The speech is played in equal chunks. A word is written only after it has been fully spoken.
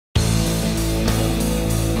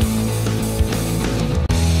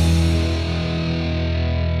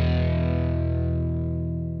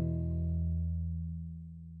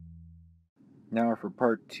Now for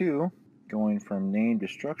part 2, going from name to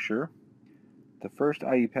structure, the first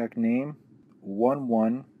IUPAC name,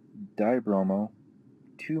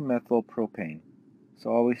 1,1-dibromo-2-methylpropane. So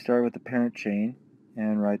always start with the parent chain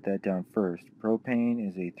and write that down first. Propane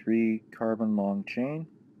is a 3-carbon long chain.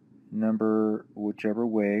 Number whichever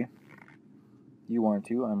way you want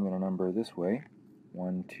to. I'm going to number this way,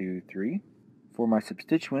 1, 2, 3. For my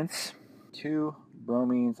substituents, 2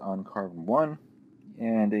 bromines on carbon 1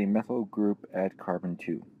 and a methyl group at carbon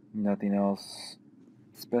 2. Nothing else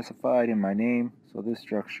specified in my name, so this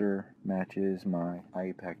structure matches my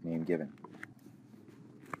IUPAC name given.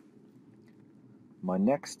 My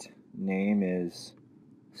next name is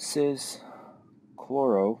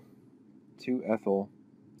cis-chloro-2-ethyl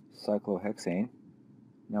cyclohexane.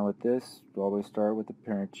 Now with this, we always start with the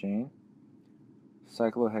parent chain.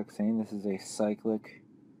 Cyclohexane, this is a cyclic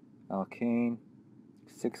alkane,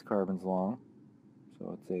 6 carbons long,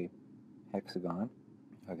 so it's a hexagon.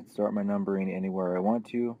 I can start my numbering anywhere I want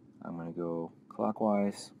to. I'm going to go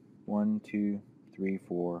clockwise, 1, 2, 3,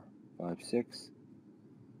 4, 5, 6.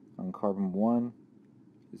 On carbon 1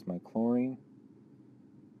 is my chlorine.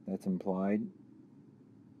 That's implied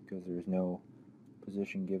because there's no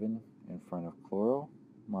position given in front of chloro.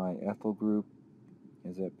 My ethyl group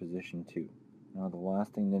is at position 2. Now the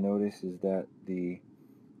last thing to notice is that the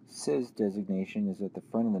cis designation is at the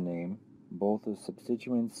front of the name. Both the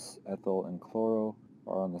substituents, ethyl and chloro,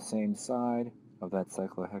 are on the same side of that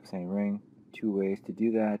cyclohexane ring. 2 ways to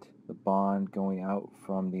do that. The bond going out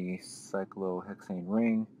from the cyclohexane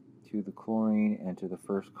ring to the chlorine and to the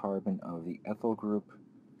first carbon of the ethyl group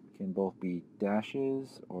can both be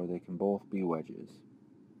dashes or they can both be wedges.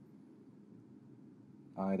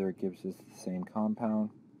 Either gives us the same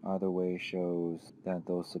compound. Either way shows that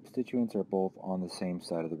those substituents are both on the same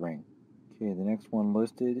side of the ring. Okay, the next one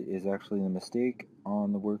listed is actually the mistake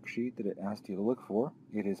on the worksheet that it asked you to look for.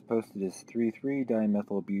 It is posted as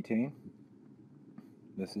 3,3-dimethylbutane.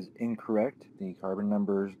 This is incorrect. The carbon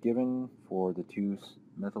numbers given for the 2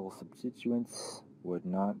 methyl substituents would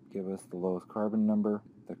not give us the lowest carbon number.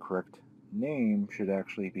 The correct name should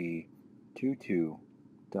actually be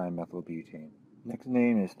 2,2-dimethylbutane. Next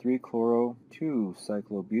name is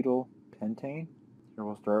 3-chloro-2-cyclobutylpentane. Here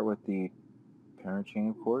we'll start with the parent chain,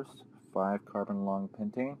 of course, 5-carbon long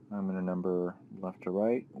pentane. I'm going to number left to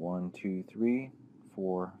right, 1, 2, 3,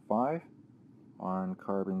 4, 5. On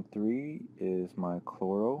carbon 3 is my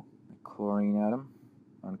chloro, a chlorine atom.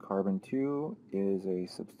 On carbon 2 is a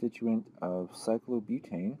substituent of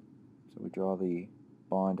cyclobutane. So we draw the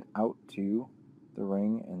bond out to the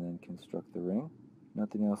ring and then construct the ring.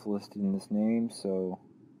 Nothing else listed in this name, so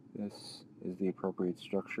this is the appropriate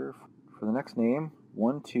structure. For the next name,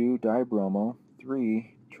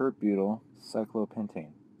 1,2-dibromo-3-tertbutyl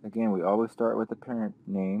cyclopentane. Again, we always start with the parent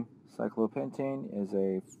name. Cyclopentane is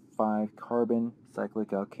a 5-carbon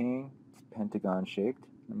cyclic alkane. It's pentagon shaped.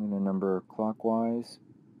 I'm going to number clockwise,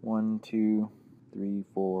 1, 2, 3,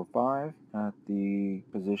 4, 5. At the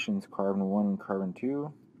positions carbon 1 and carbon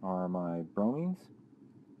 2 are my bromines.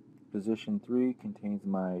 Position 3 contains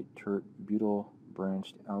my tert-butyl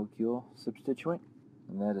branched alkyl substituent,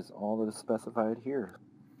 and that is all that is specified here.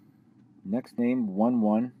 Next name,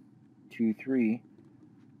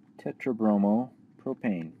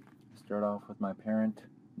 1,1,2,3-tetrabromo-propane. Start off with my parent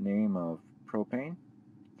name of propane,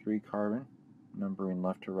 3-carbon, numbering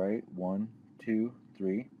left to right, 1, 2,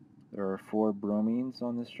 3. There are 4 bromines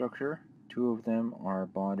on this structure. 2 of them are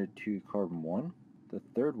bonded to carbon 1. The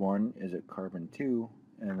third one is at carbon 2,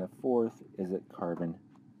 and the fourth is at carbon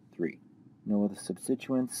 3. No other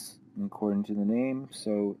substituents according to the name,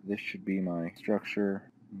 so this should be my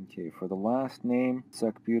structure. Okay, for the last name,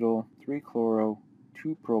 sec-butyl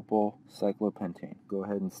 3-chloro-2-propyl cyclopentane. Go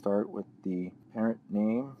ahead and start with the parent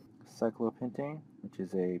name, cyclopentane, which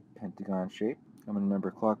is a pentagon shape. I'm going to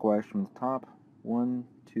number clockwise from the top, 1,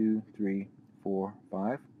 2, 3, 4,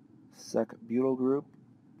 5. Sec-butyl group,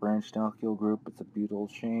 branched alkyl group, it's a butyl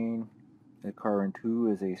chain. The carbon 2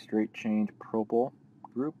 is a straight-chained propyl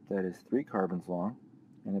group that is 3 carbons long,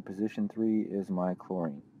 and in position 3 is my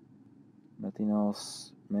chlorine. Nothing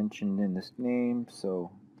else mentioned in this name,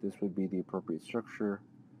 so this would be the appropriate structure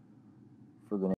for the name.